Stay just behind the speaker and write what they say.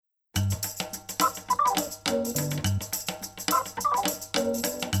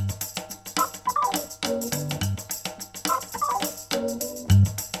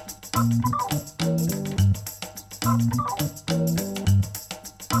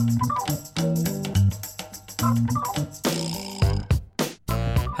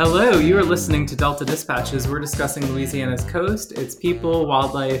Hello, you are listening to Delta Dispatches. We're discussing Louisiana's coast, its people,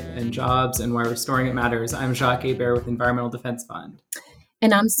 wildlife, and jobs, and why restoring it matters. I'm Jacques Hebert with Environmental Defense Fund.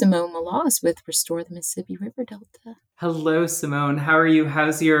 And I'm Simone Maloz with Restore the Mississippi River Delta. Hello, Simone. How are you?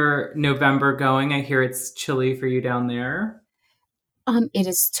 How's your November going? I hear it's chilly for you down there. It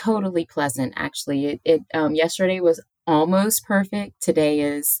is totally pleasant, actually. Yesterday was almost perfect. Today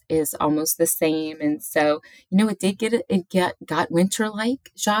is almost the same, and so got winter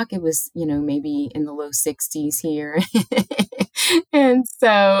like, Jacques. It was maybe in the low 60s here, and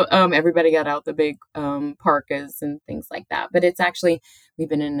so everybody got out the big parkas and things like that. But it's actually we've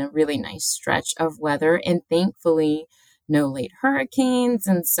been in a really nice stretch of weather, and thankfully no late hurricanes,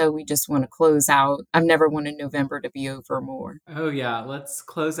 and so we just want to close out. I've never wanted November to be over more. Oh yeah, let's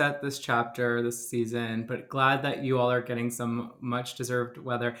close out this chapter, this season, but glad that you all are getting some much deserved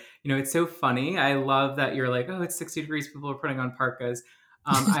weather. It's so funny. I love that you're like, oh, it's 60 degrees, people are putting on parkas.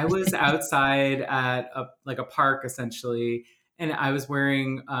 I was outside at a park essentially, and I was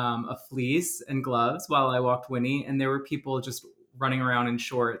wearing a fleece and gloves while I walked Winnie, and there were people just running around in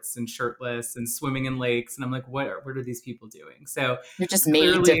shorts and shirtless and swimming in lakes, and I'm like, what are these people doing? So you're just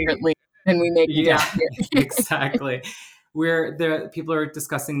made differently than we make them down here. Exactly. Where the people are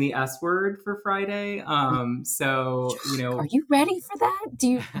discussing the S word for Friday. So are you ready for that? Do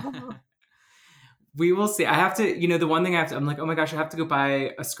you? We will see. I have to, the one thing I'm like, oh my gosh, I have to go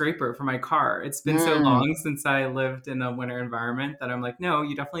buy a scraper for my car. It's been so long since I lived in a winter environment that I'm like, no,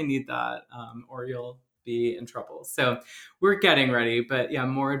 you definitely need that, or you'll be in trouble. So we're getting ready, but yeah,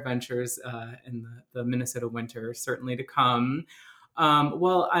 more adventures in the Minnesota winter certainly to come.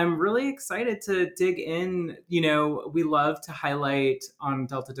 Well, I'm really excited to dig in. We love to highlight on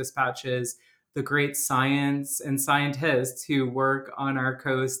Delta Dispatches the great science and scientists who work on our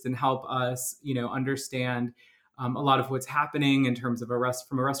coast and help us, understand a lot of what's happening in terms of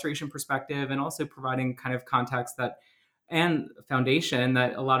from a restoration perspective, and also providing kind of context and foundation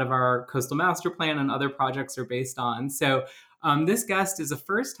that a lot of our coastal master plan and other projects are based on. So this guest is a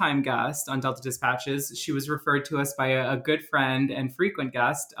first-time guest on Delta Dispatches. She was referred to us by a good friend and frequent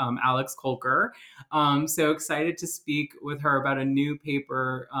guest, Alex Kolker. So excited to speak with her about a new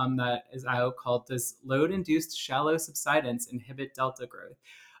paper that is out called "Does Load-Induced Shallow Subsidence Inhibit Delta Growth?"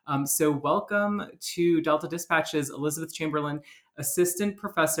 So welcome to Delta Dispatches, Elizabeth Chamberlain, Assistant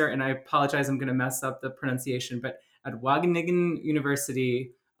Professor, and I apologize, I'm going to mess up the pronunciation, but at Wageningen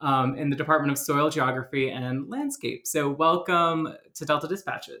University, in the Department of Soil Geography and Landscape. So welcome to Delta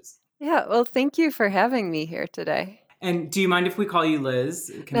Dispatches. Yeah, well, thank you for having me here today. And do you mind if we call you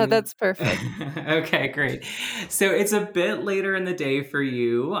Liz? That's perfect. Okay, great. So it's a bit later in the day for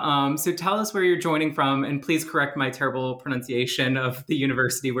you. So tell us where you're joining from, and please correct my terrible pronunciation of the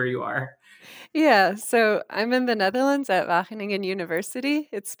university where you are. Yeah, so I'm in the Netherlands at Wageningen University.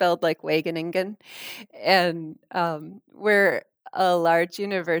 It's spelled like Wageningen. And we're a large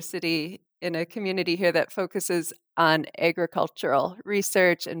university in a community here that focuses on agricultural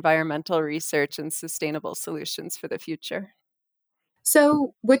research, environmental research, and sustainable solutions for the future.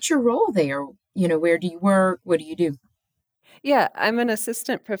 So what's your role there? Where do you work? What do you do? Yeah, I'm an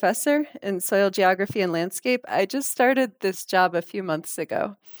assistant professor in soil geography and landscape. I just started this job a few months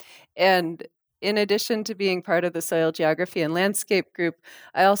ago. And in addition to being part of the Soil Geography and Landscape group,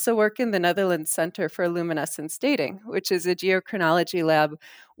 I also work in the Netherlands Center for Luminescence Dating, which is a geochronology lab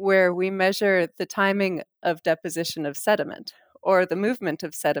where we measure the timing of deposition of sediment or the movement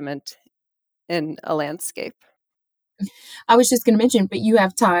of sediment in a landscape. I was just going to mention, but you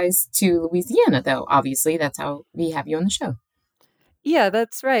have ties to Louisiana, though. Obviously, that's how we have you on the show. Yeah,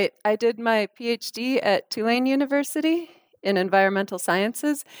 that's right. I did my PhD at Tulane University in environmental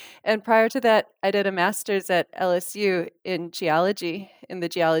sciences. And prior to that, I did a master's at LSU in geology, in the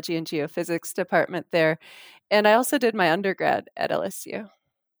geology and geophysics department there. And I also did my undergrad at LSU.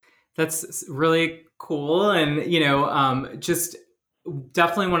 That's really cool. And, just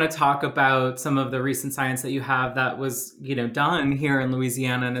definitely want to talk about some of the recent science that you have that was, done here in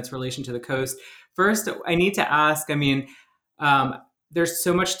Louisiana and its relation to the coast. First, I need to ask, there's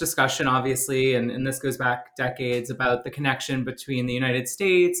so much discussion, obviously, and this goes back decades, about the connection between the United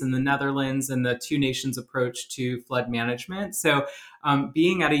States and the Netherlands and the two nations approach to flood management. So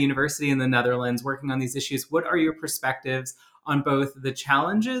being at a university in the Netherlands, working on these issues, what are your perspectives on both the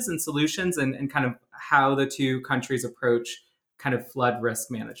challenges and solutions and kind of how the two countries approach kind of flood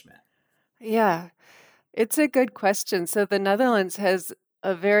risk management? Yeah, it's a good question. So the Netherlands has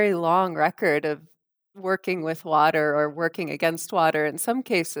a very long record of working with water or working against water in some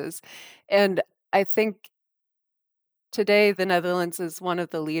cases. And I think today the Netherlands is one of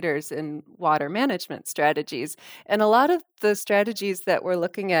the leaders in water management strategies. And a lot of the strategies that we're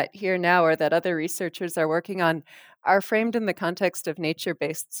looking at here now, or that other researchers are working on, are framed in the context of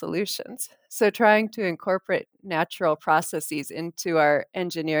nature-based solutions. So trying to incorporate natural processes into our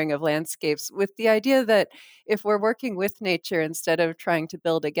engineering of landscapes, with the idea that if we're working with nature instead of trying to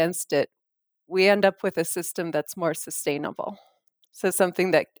build against it, we end up with a system that's more sustainable. So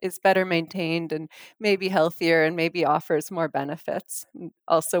something that is better maintained and maybe healthier and maybe offers more benefits, and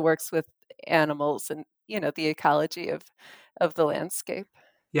also works with animals and, the ecology of the landscape.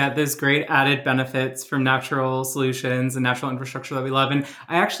 Yeah, there's great added benefits from natural solutions and natural infrastructure that we love. And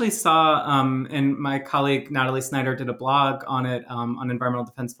I actually saw, and my colleague Natalie Snyder did a blog on it, on Environmental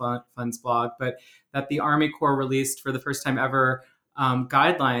Defense Fund's blog, but that the Army Corps released for the first time ever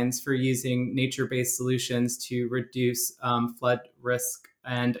guidelines for using nature-based solutions to reduce flood risk.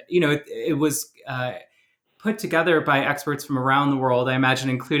 And, it was put together by experts from around the world, I imagine,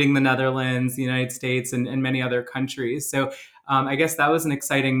 including the Netherlands, the United States, and many other countries. So I guess that was an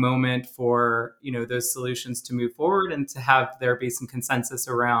exciting moment for those solutions to move forward and to have there be some consensus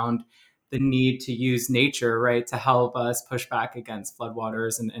around the need to use nature, right, to help us push back against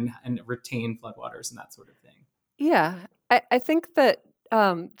floodwaters and retain floodwaters and that sort of thing. Yeah, I think that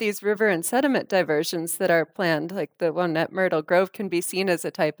these river and sediment diversions that are planned, like the one at Myrtle Grove, can be seen as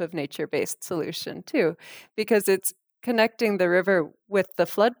a type of nature-based solution too, because it's connecting the river with the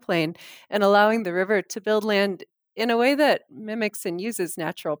floodplain and allowing the river to build land in a way that mimics and uses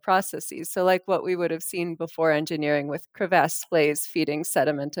natural processes. So like what we would have seen before engineering with crevasse splays feeding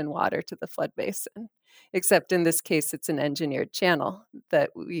sediment and water to the flood basin. Except in this case, it's an engineered channel that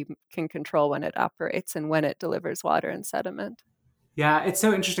we can control when it operates and when it delivers water and sediment. Yeah, it's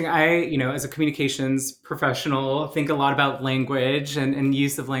so interesting. As a communications professional, think a lot about language and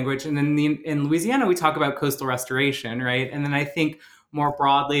use of language. And in Louisiana, we talk about coastal restoration, right? And then I think more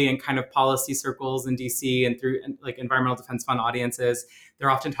broadly in kind of policy circles in DC and through like Environmental Defense Fund audiences, they're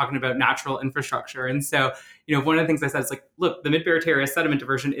often talking about natural infrastructure. And so, one of the things I said is like, look, the Mid-Barataria sediment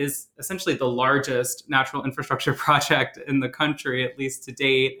diversion is essentially the largest natural infrastructure project in the country, at least to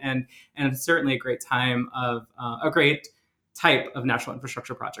date, and certainly a great type of natural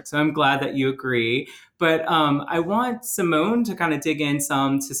infrastructure project. So I'm glad that you agree. But I want Simone to kind of dig in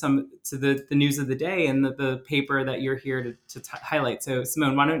to the news of the day and the paper that you're here to highlight. So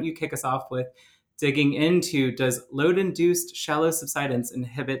Simone, why don't you kick us off with digging into, does load-induced shallow subsidence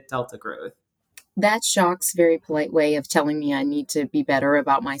inhibit delta growth? That Shock's very polite way of telling me I need to be better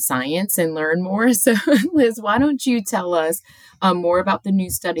about my science and learn more. So Liz, why don't you tell us more about the new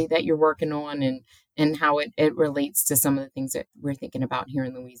study that you're working on and how it relates to some of the things that we're thinking about here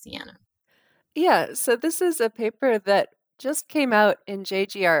in Louisiana. Yeah, so this is a paper that just came out in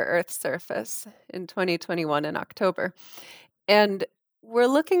JGR Earth Surface in 2021 in October. And we're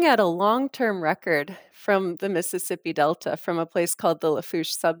looking at a long-term record from the Mississippi Delta from a place called the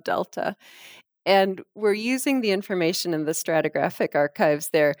Lafourche Subdelta. And we're using the information in the stratigraphic archives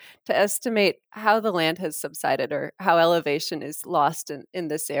there to estimate how the land has subsided or how elevation is lost in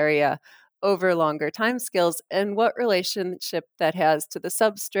this area over longer timescales, and what relationship that has to the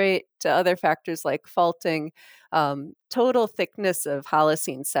substrate, to other factors like faulting, total thickness of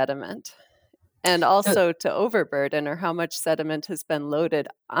Holocene sediment, and also to overburden or how much sediment has been loaded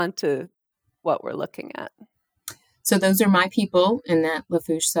onto what we're looking at. So those are my people in that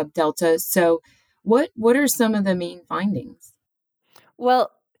Lafourche subdelta. So what are some of the main findings?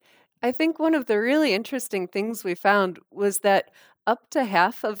 Well, I think one of the really interesting things we found was that up to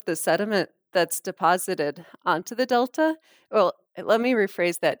half of the sediment that's deposited onto the delta, well, let me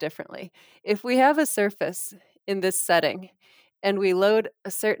rephrase that differently. If we have a surface in this setting and we load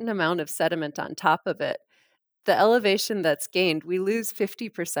a certain amount of sediment on top of it, the elevation that's gained, we lose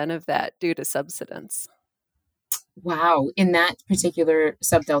 50% of that due to subsidence. Wow, in that particular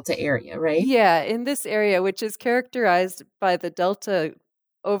subdelta area, right? Yeah, in this area, which is characterized by the delta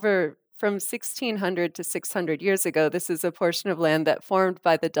over from 1600 to 600 years ago. This is a portion of land that formed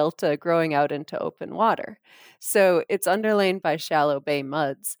by the delta growing out into open water. So it's underlain by shallow bay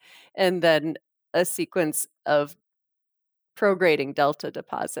muds, and then a sequence of prograding delta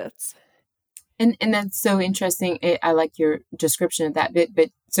deposits. And that's so interesting. I like your description of that bit.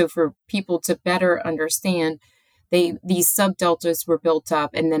 But so for people to better understand, these subdeltas were built up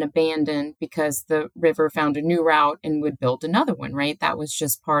and then abandoned because the river found a new route and would build another one, right? That was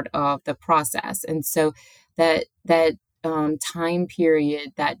just part of the process. And so that time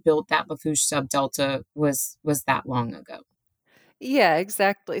period that built that Lafourche subdelta was that long ago. Yeah,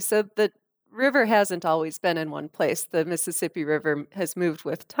 exactly. So the river hasn't always been in one place. The Mississippi River has moved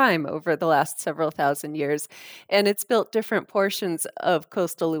with time over the last several thousand years, and it's built different portions of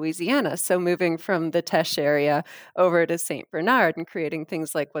coastal Louisiana. So moving from the Teche area over to St. Bernard and creating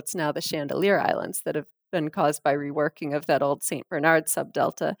things like what's now the Chandelier Islands that have been caused by reworking of that old St. Bernard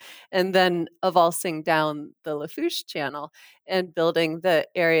subdelta, and then avulsing down the Lafourche Channel and building the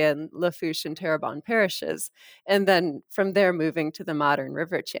area in Lafourche and Terrebonne parishes, and then from there moving to the modern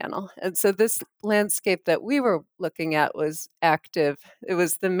river channel. And so this landscape that we were looking at was active. It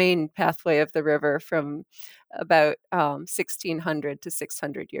was the main pathway of the river from about 1600 to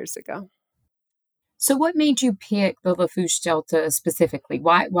 600 years ago. So what made you pick the Lafourche Delta specifically?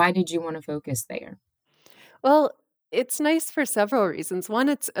 Why did you want to focus there? Well, it's nice for several reasons. One,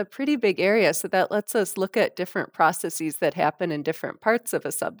 it's a pretty big area, so that lets us look at different processes that happen in different parts of a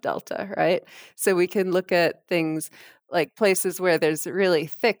subdelta, right? So we can look at things like places where there's really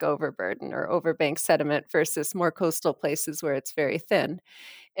thick overburden or overbank sediment versus more coastal places where it's very thin.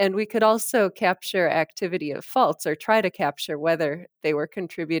 And we could also capture activity of faults or try to capture whether they were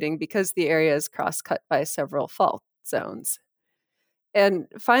contributing because the area is cross-cut by several fault zones. And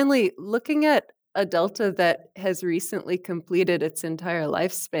finally, looking at a delta that has recently completed its entire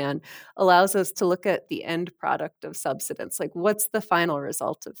lifespan allows us to look at the end product of subsidence. Like, what's the final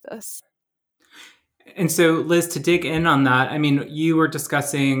result of this? And so, Liz, to dig in on that, I mean, you were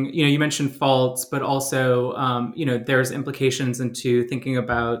discussing, you mentioned faults, but also, there's implications into thinking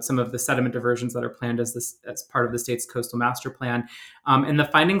about some of the sediment diversions that are planned as part of the state's coastal master plan. And the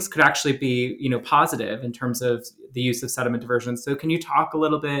findings could actually be, positive in terms of the use of sediment diversions. So can you talk a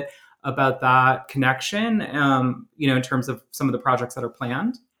little bit about that connection, in terms of some of the projects that are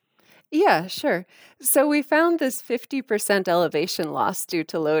planned? Yeah, sure. So we found this 50% elevation loss due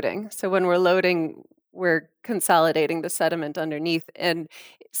to loading. So when we're loading, we're consolidating the sediment underneath. And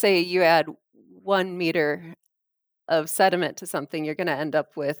say you add 1 meter of sediment to something, you're going to end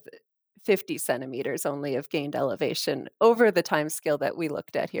up with 50 centimeters only of gained elevation over the time scale that we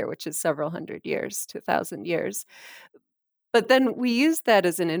looked at here, which is several hundred years to 1,000 years. But then we used that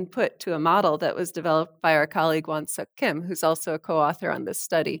as an input to a model that was developed by our colleague Won-Suk Kim, who's also a co-author on this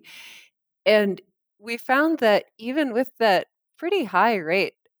study. And we found that even with that pretty high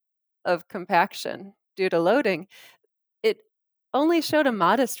rate of compaction due to loading, it only showed a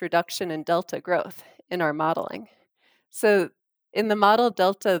modest reduction in delta growth in our modeling. So in the model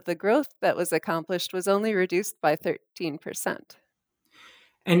delta, the growth that was accomplished was only reduced by 13%.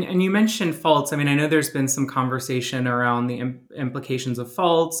 And you mentioned faults. I mean, I know there's been some conversation around the implications of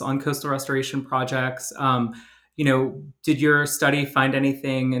faults on coastal restoration projects. Did your study find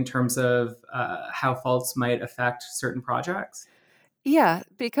anything in terms of how faults might affect certain projects? Yeah,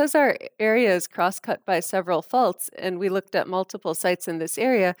 because our area is cross-cut by several faults and we looked at multiple sites in this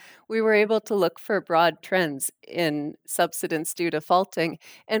area, we were able to look for broad trends in subsidence due to faulting,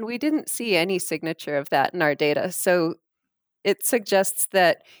 and we didn't see any signature of that in our data. So it suggests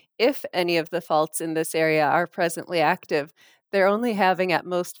that if any of the faults in this area are presently active, they're only having at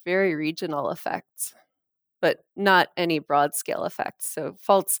most very regional effects, but not any broad-scale effects. So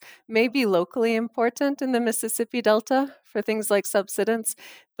faults may be locally important in the Mississippi Delta for things like subsidence,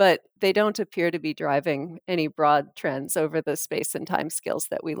 but they don't appear to be driving any broad trends over the space and time scales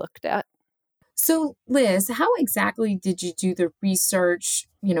that we looked at. So, Liz, how exactly did you do the research?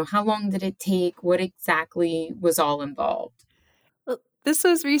 How long did it take? What exactly was all involved? Well, this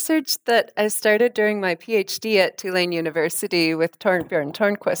was research that I started during my PhD at Tulane University with Torbjörn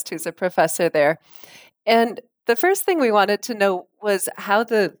Törnqvist, who's a professor there. And the first thing we wanted to know was how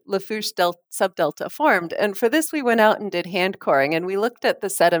the Lafourche subdelta formed. And for this, we went out and did hand coring, and we looked at the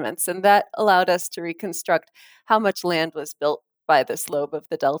sediments, and that allowed us to reconstruct how much land was built by this lobe of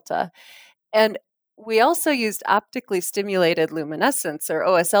the delta. And we also used optically stimulated luminescence, or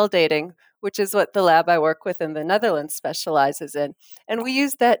OSL dating, which is what the lab I work with in the Netherlands specializes in. And we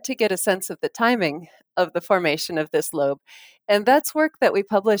used that to get a sense of the timing of the formation of this lobe. And that's work that we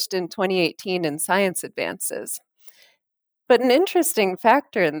published in 2018 in Science Advances. But an interesting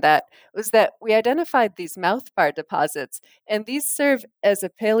factor in that was that we identified these mouthbar deposits, and these serve as a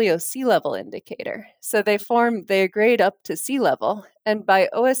paleo sea level indicator. So they grade up to sea level. And by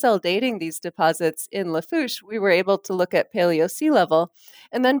OSL dating these deposits in Lafourche, we were able to look at paleo sea level.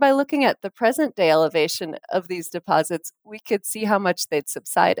 And then by looking at the present day elevation of these deposits, we could see how much they'd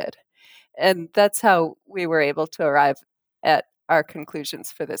subsided. And that's how we were able to arrive at our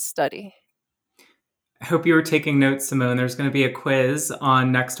conclusions for this study. I hope you were taking notes, Simone. There's going to be a quiz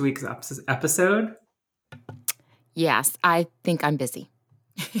on next week's episode. Yes, I think I'm busy.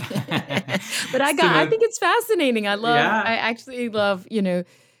 But I think it's fascinating. I actually love,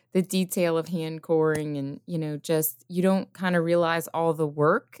 the detail of hand coring, and just you don't kind of realize all the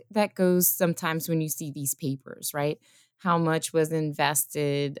work that goes sometimes when you see these papers, right? How much was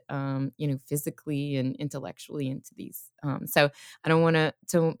invested, physically and intellectually into these. So I don't want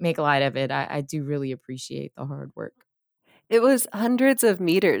to make light of it. I do really appreciate the hard work. It was hundreds of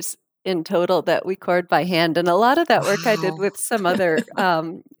meters in total that we cored by hand, and a lot of that work I did Wow. with some other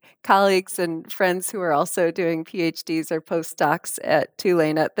colleagues and friends who were also doing PhDs or postdocs at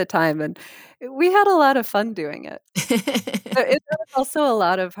Tulane at the time, and we had a lot of fun doing it. But it was also a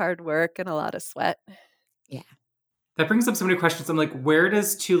lot of hard work and a lot of sweat. Yeah. That brings up so many questions. I'm like, where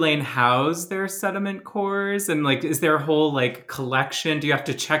does Tulane house their sediment cores? And like, is there a whole like collection? Do you have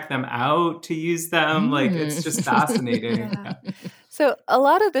to check them out to use them? Like, it's just fascinating. Yeah. So a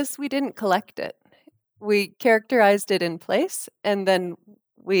lot of this, we didn't collect it. We characterized it in place, and then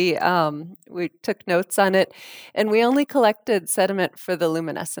we took notes on it, and we only collected sediment for the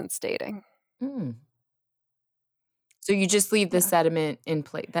luminescence dating. Mm. So you just leave the Yeah. sediment in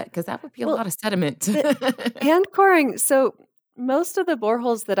place, because that would be a Well, lot of sediment. hand coring. So most of the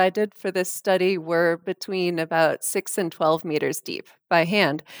boreholes that I did for this study were between about 6 and 12 meters deep by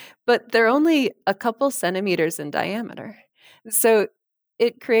hand, but they're only a couple centimeters in diameter. So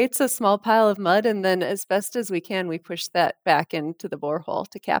it creates a small pile of mud, and then as best as we can, we push that back into the borehole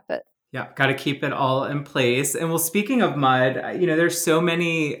to cap it. Yeah, got to keep it all in place. And well, speaking of mud, there's so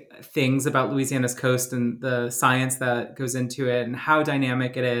many things about Louisiana's coast and the science that goes into it and how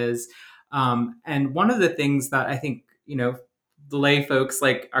dynamic it is. And one of the things that I think, the lay folks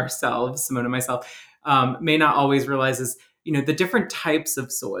like ourselves, Simone and myself, may not always realize is, the different types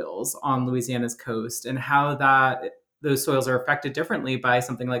of soils on Louisiana's coast and how those soils are affected differently by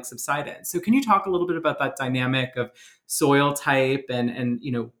something like subsidence. So can you talk a little bit about that dynamic of soil type and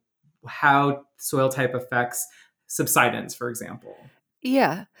how soil type affects subsidence, for example?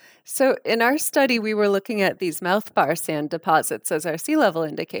 Yeah. So in our study, we were looking at these mouthbar sand deposits as our sea level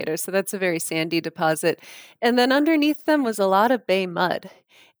indicator. So that's a very sandy deposit. And then underneath them was a lot of bay mud.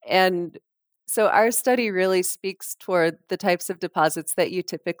 And so our study really speaks toward the types of deposits that you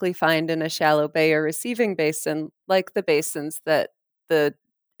typically find in a shallow bay or receiving basin, like the basins that the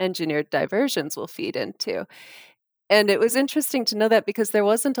engineered diversions will feed into. And it was interesting to know that because there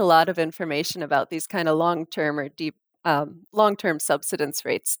wasn't a lot of information about these kind of long-term or deep long-term subsidence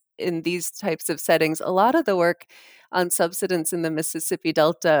rates in these types of settings. A lot of the work on subsidence in the Mississippi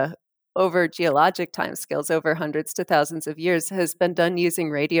Delta over geologic timescales, over hundreds to thousands of years, has been done using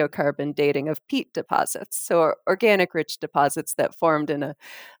radiocarbon dating of peat deposits, so organic rich deposits that formed in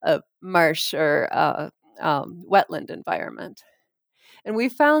a marsh or wetland environment. And we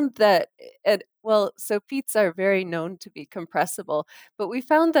found that, so peats are very known to be compressible, but we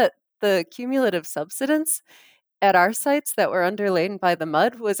found that the cumulative subsidence at our sites that were underlain by the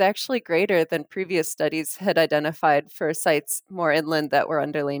mud was actually greater than previous studies had identified for sites more inland that were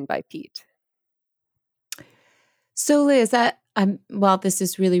underlain by peat. So, Liz, this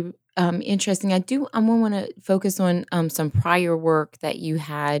is really interesting. I want to focus on some prior work that you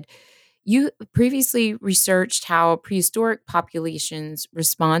had. You previously researched how prehistoric populations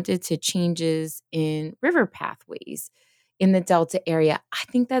responded to changes in river pathways in the Delta area.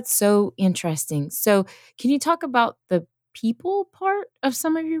 I think that's so interesting. So, can you talk about the people part of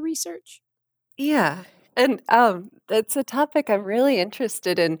some of your research? Yeah. And it's a topic I'm really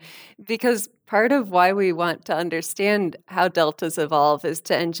interested in because part of why we want to understand how deltas evolve is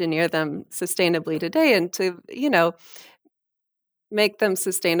to engineer them sustainably today and to, make them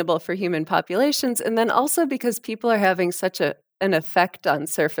sustainable for human populations. And then also because people are having such an effect on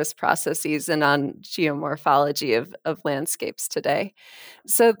surface processes and on geomorphology of landscapes today.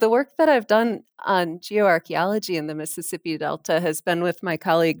 So the work that I've done on geoarchaeology in the Mississippi Delta has been with my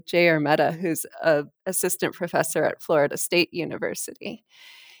colleague Jay Armetta, who's an assistant professor at Florida State University.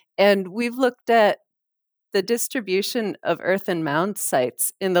 And we've looked at the distribution of earthen mound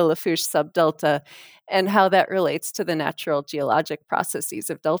sites in the Lafourche subdelta and how that relates to the natural geologic processes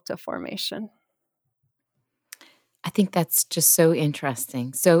of delta formation. I think that's just so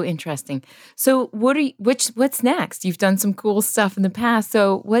interesting. So interesting. So what's next? You've done some cool stuff in the past.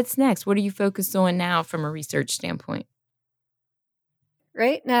 So what's next? What are you focused on now from a research standpoint?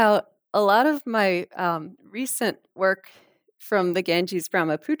 Right now, a lot of my recent work from the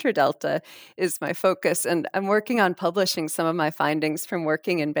Ganges-Brahmaputra Delta is my focus, and I'm working on publishing some of my findings from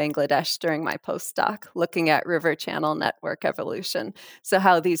working in Bangladesh during my postdoc, looking at river channel network evolution. So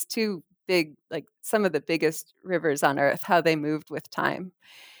how these two big, like some of the biggest rivers on Earth, how they moved with time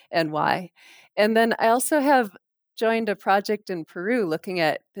and why. And then I also have joined a project in Peru looking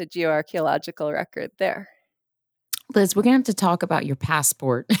at the geoarchaeological record there. Liz, we're gonna have to talk about your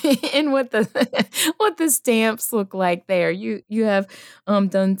passport and what the what the stamps look like there. You have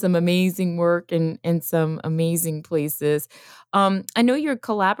done some amazing work in some amazing places. I know you're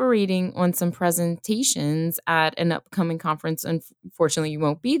collaborating on some presentations at an upcoming conference. Unfortunately, you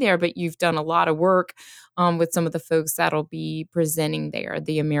won't be there, but you've done a lot of work with some of the folks that'll be presenting there,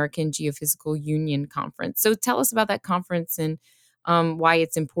 the American Geophysical Union Conference. So tell us about that conference and why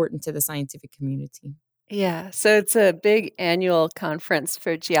it's important to the scientific community. Yeah, so it's a big annual conference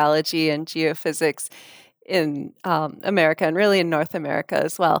for geology and geophysics in America and really in North America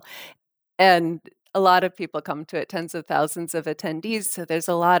as well. And a lot of people come to it, tens of thousands of attendees. So there's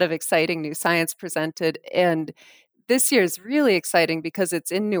a lot of exciting new science presented. And this year is really exciting because it's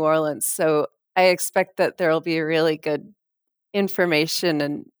in New Orleans. So I expect that there will be really good information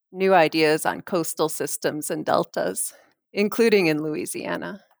and new ideas on coastal systems and deltas, including in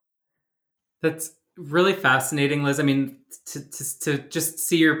Louisiana. That's really fascinating, Liz. I mean, to just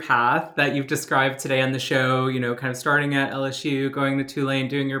see your path that you've described today on the show, kind of starting at LSU, going to Tulane,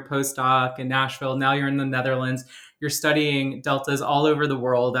 doing your postdoc in Nashville. Now you're in the Netherlands. You're studying deltas all over the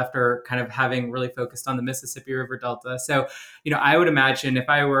world after kind of having really focused on the Mississippi River Delta. So, I would imagine if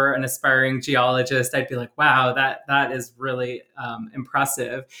I were an aspiring geologist, I'd be like, wow, that is really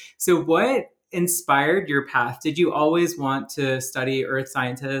impressive. So what inspired your path? Did you always want to study earth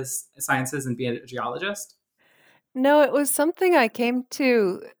sciences and be a geologist? No, it was something I came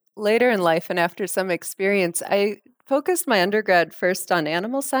to later in life and after some experience. I focused my undergrad first on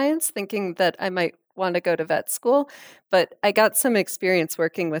animal science, thinking that I might want to go to vet school, but I got some experience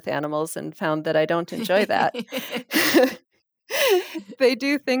working with animals and found that I don't enjoy that. They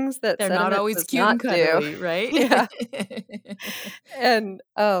do things that They're not sediment always does cute not and cuddly, do. right? Yeah. And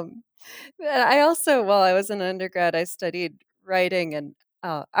I also, while I was an undergrad, I studied writing and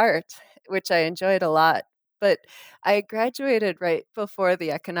art, which I enjoyed a lot. But I graduated right before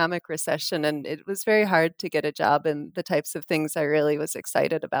the economic recession, and it was very hard to get a job in the types of things I really was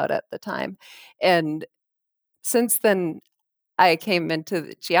excited about at the time. And since then, I came into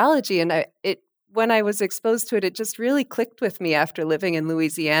the geology, and when I was exposed to it, it just really clicked with me after living in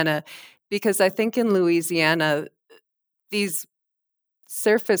Louisiana, because I think in Louisiana, these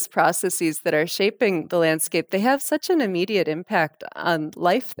surface processes that are shaping the landscape, they have such an immediate impact on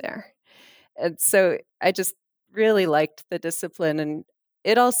life there. And so I just really liked the discipline. And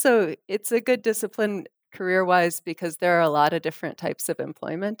it's a good discipline career-wise because there are a lot of different types of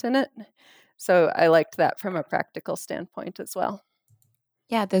employment in it. So I liked that from a practical standpoint as well.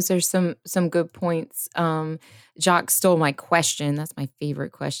 Yeah, those are some good points. Jacques stole my question. That's my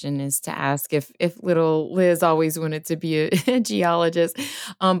favorite question, is to ask if little Liz always wanted to be a geologist.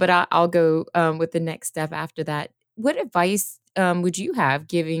 But I'll go with the next step after that. What advice would you have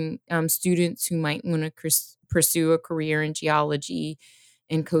giving students who might want to pursue a career in geology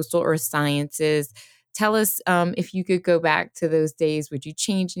and coastal earth sciences? Tell us, if you could go back to those days, would you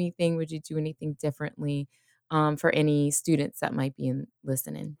change anything? Would you do anything differently? For any students that might be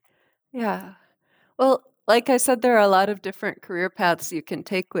listening. Yeah. Well, like I said, there are a lot of different career paths you can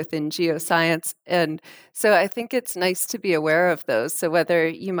take within geoscience. And so I think it's nice to be aware of those. So whether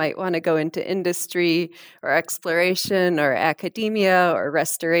you might want to go into industry or exploration or academia or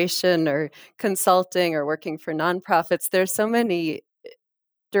restoration or consulting or working for nonprofits, there's so many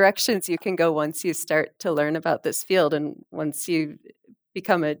directions you can go once you start to learn about this field and once you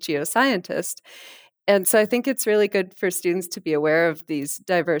become a geoscientist. And so I think it's really good for students to be aware of these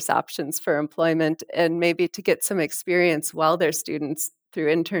diverse options for employment and maybe to get some experience while they're students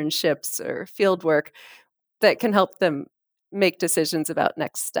through internships or field work that can help them make decisions about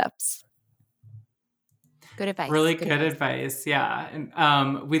next steps. Good advice. Really good advice. Yeah.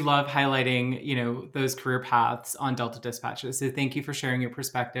 And we love highlighting, those career paths on Delta Dispatches. So thank you for sharing your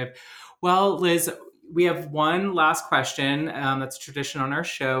perspective. Well, Liz, we have one last question that's tradition on our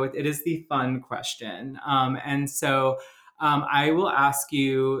show. It is the fun question. And so I will ask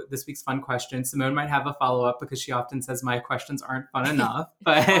you this week's fun question. Simone might have a follow-up because she often says my questions aren't fun enough.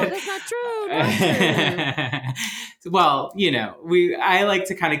 But that's not true. Not true. Well, I like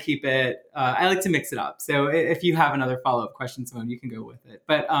to kind of keep it, I like to mix it up. So if you have another follow-up question, Simone, you can go with it.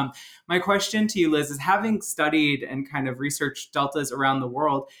 But my question to you, Liz, is having studied and kind of researched deltas around the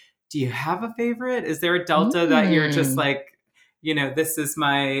world, do you have a favorite? Is there a delta that you're just like, this is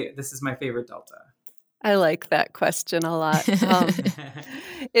my favorite delta? I like that question a lot.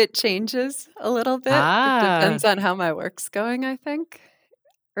 It changes a little bit. It depends on how my work's going, I think.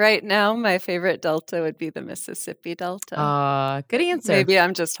 Right now, my favorite delta would be the Mississippi Delta. Good answer. Maybe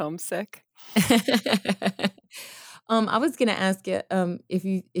I'm just homesick. I was gonna ask you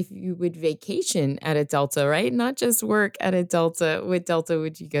if you would vacation at a Delta, right? Not just work at a Delta. What Delta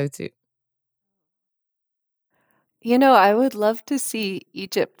would you go to? I would love to see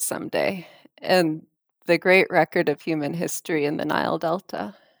Egypt someday and the great record of human history in the Nile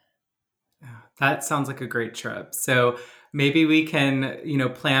Delta. That sounds like a great trip. So maybe we can,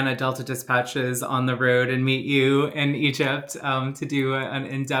 plan a Delta Dispatches on the road and meet you in Egypt to do an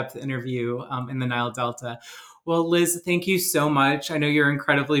in-depth interview in the Nile Delta. Well, Liz, thank you so much. I know you're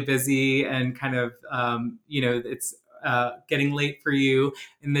incredibly busy and kind of, it's getting late for you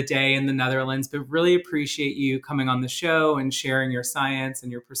in the day in the Netherlands, but really appreciate you coming on the show and sharing your science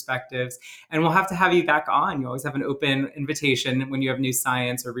and your perspectives. And we'll have to have you back on. You always have an open invitation when you have new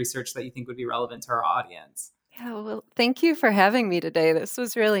science or research that you think would be relevant to our audience. Yeah, well, thank you for having me today. This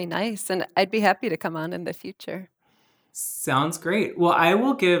was really nice, and I'd be happy to come on in the future. Sounds great. Well, I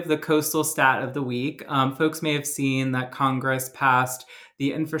will give the coastal stat of the week. Folks may have seen that Congress passed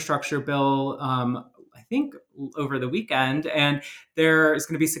the infrastructure bill, I think, over the weekend, and there is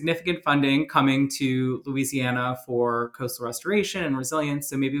going to be significant funding coming to Louisiana for coastal restoration and resilience.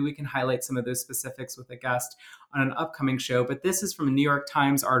 So maybe we can highlight some of those specifics with a guest on an upcoming show. But this is from a New York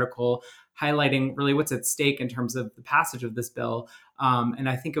Times article highlighting really what's at stake in terms of the passage of this bill. And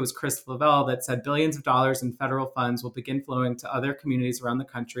I think it was Chris Flavelle that said billions of dollars in federal funds will begin flowing to other communities around the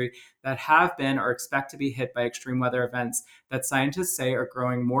country that have been or expect to be hit by extreme weather events that scientists say are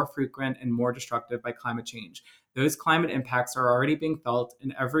growing more frequent and more destructive by climate change. Those climate impacts are already being felt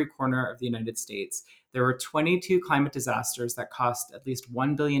in every corner of the United States. There were 22 climate disasters that cost at least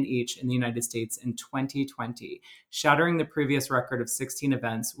 $1 billion each in the United States in 2020, shattering the previous record of 16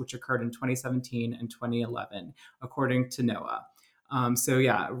 events, which occurred in 2017 and 2011, according to NOAA. So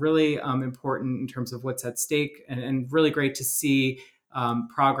yeah, really important in terms of what's at stake, and really great to see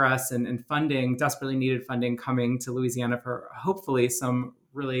progress and funding, desperately needed funding coming to Louisiana for hopefully some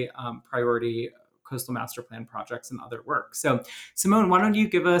really priority coastal master plan projects and other work. So Simone, why don't you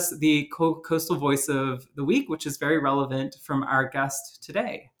give us the coastal voice of the week, which is very relevant from our guest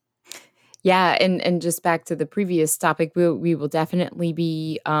today. Yeah, and just back to the previous topic, we will definitely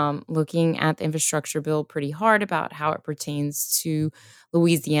be looking at the infrastructure bill pretty hard about how it pertains to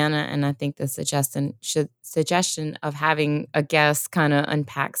Louisiana, and I think the suggestion of having a guest kind of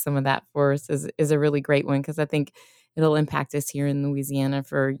unpack some of that for us is a really great one, because I think it'll impact us here in Louisiana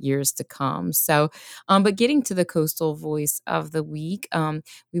for years to come. So, but getting to the coastal voice of the week,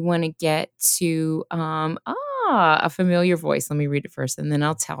 we want to get to a familiar voice. Let me read it first, and then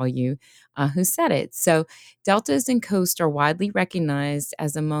I'll tell you who said it. So, deltas and coasts are widely recognized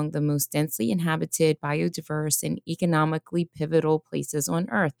as among the most densely inhabited, biodiverse, and economically pivotal places on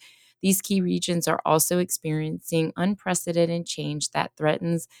Earth. These key regions are also experiencing unprecedented change that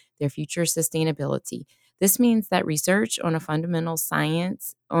threatens their future sustainability. This means that research on fundamental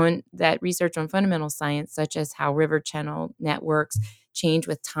science, such as how river channel networks change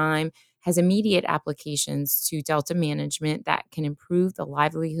with time, has immediate applications to delta management that can improve the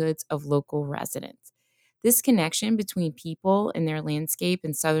livelihoods of local residents. This connection between people and their landscape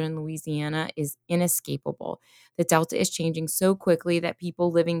in southern Louisiana is inescapable. The delta is changing so quickly that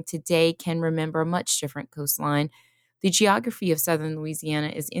people living today can remember a much different coastline. The geography of southern Louisiana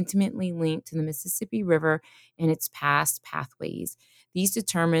is intimately linked to the Mississippi River and its past pathways. These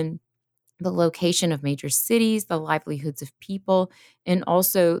determine the location of major cities, the livelihoods of people, and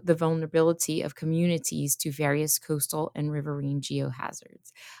also the vulnerability of communities to various coastal and riverine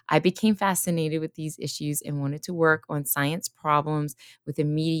geohazards. I became fascinated with these issues and wanted to work on science problems with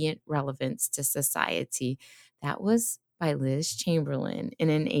immediate relevance to society. That was by Liz Chamberlain in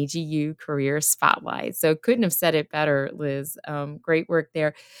an AGU Career Spotlight. So couldn't have said it better, Liz. Great work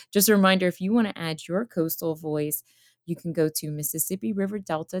there. Just a reminder, if you want to add your coastal voice, you can go to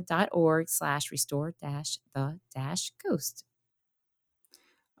mississippiRiverDelta.org/restore-the-coast.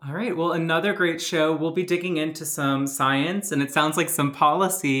 All right. Well, another great show. We'll be digging into some science, and it sounds like some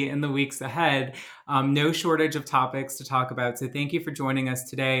policy in the weeks ahead. No shortage of topics to talk about. So thank you for joining us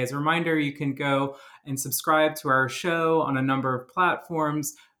today. As a reminder, you can go and subscribe to our show on a number of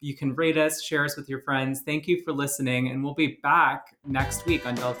platforms. You can rate us, share us with your friends. Thank you for listening, and we'll be back next week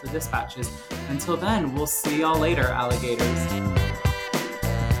on Delta Dispatches. Until then, we'll see y'all later, alligators.